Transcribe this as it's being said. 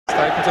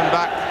Stapleton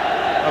back,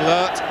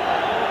 alert.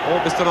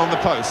 Orbiston on the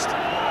post.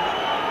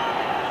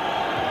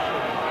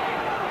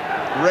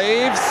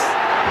 Reeves.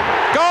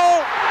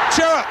 Goal!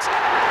 Tueart!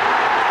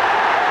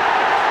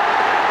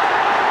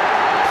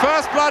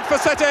 First blood for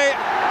City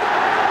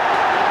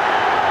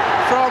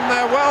from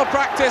their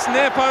well-practiced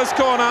near-post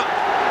corner.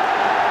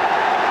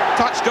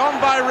 Touched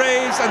on by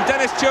Reeves and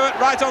Dennis Tueart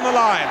right on the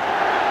line.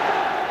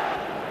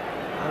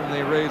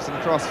 Only Reeves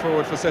and cross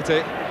forward for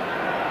City.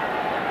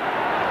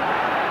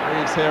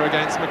 Reeves here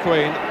against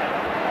McQueen.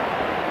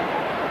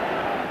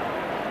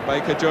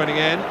 Baker joining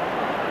in.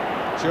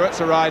 Tueart's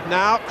arrived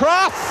now.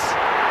 Cross!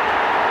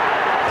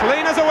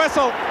 Clean as a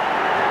whistle.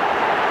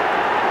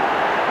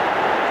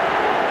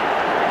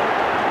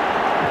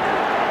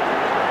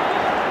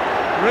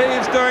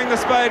 Reeves doing the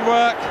spade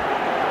work.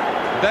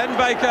 Then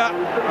Baker,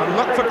 and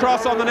look for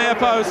cross on the near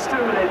post.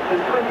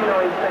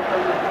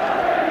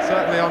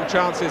 Certainly on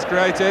chances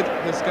created.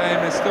 This game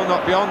is still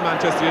not beyond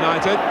Manchester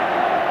United.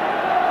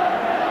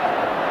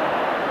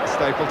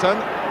 Stapleton.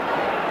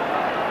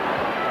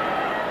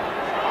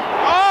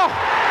 Oh!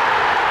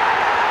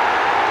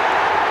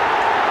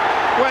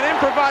 When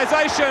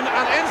improvisation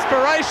and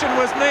inspiration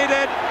was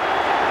needed,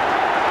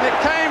 it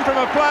came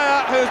from a player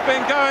who's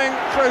been going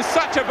through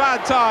such a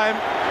bad time.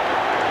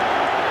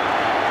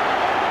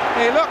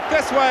 He looked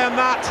this way and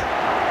that,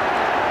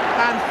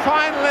 and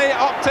finally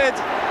opted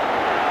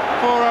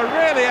for a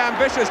really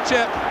ambitious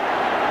chip,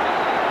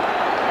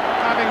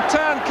 having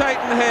turned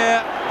Caton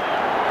here,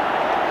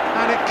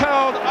 and it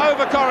curled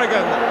over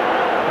Corrigan.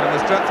 And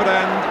the Stretford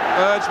end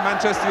urged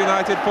Manchester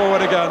United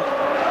forward again.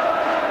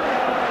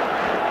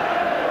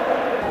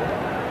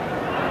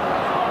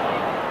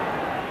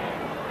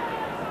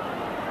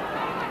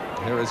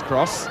 Here is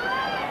cross.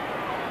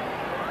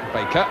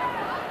 Baker.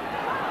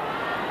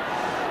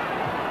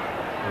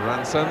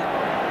 Ranson,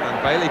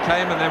 and Bailey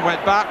came and then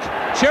went back.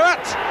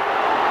 Tueart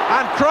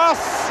and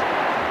cross.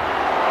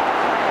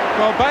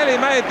 Well, Bailey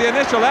made the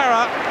initial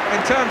error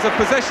in terms of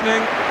positioning,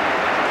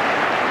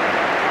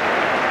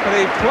 but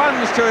he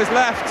plunged to his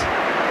left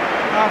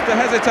after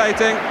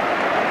hesitating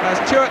as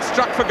Tueart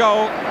struck for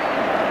goal.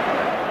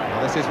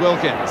 Well, this is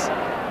Wilkins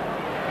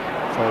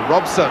for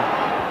Robson.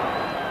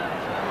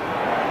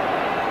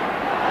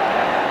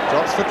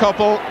 Drops for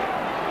Koppel.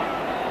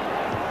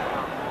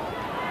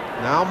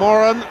 Now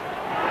Moran.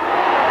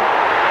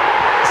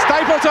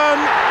 Stapleton!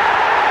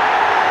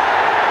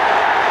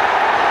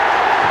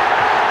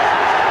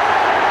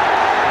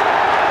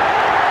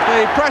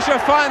 The pressure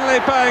finally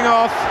paying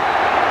off.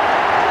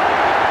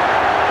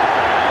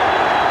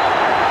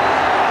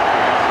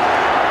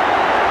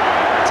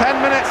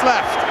 Ten minutes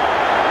left.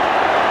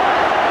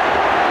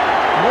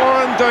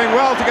 Moran doing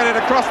well to get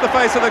it across the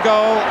face of the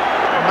goal.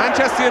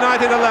 Manchester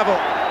United are level.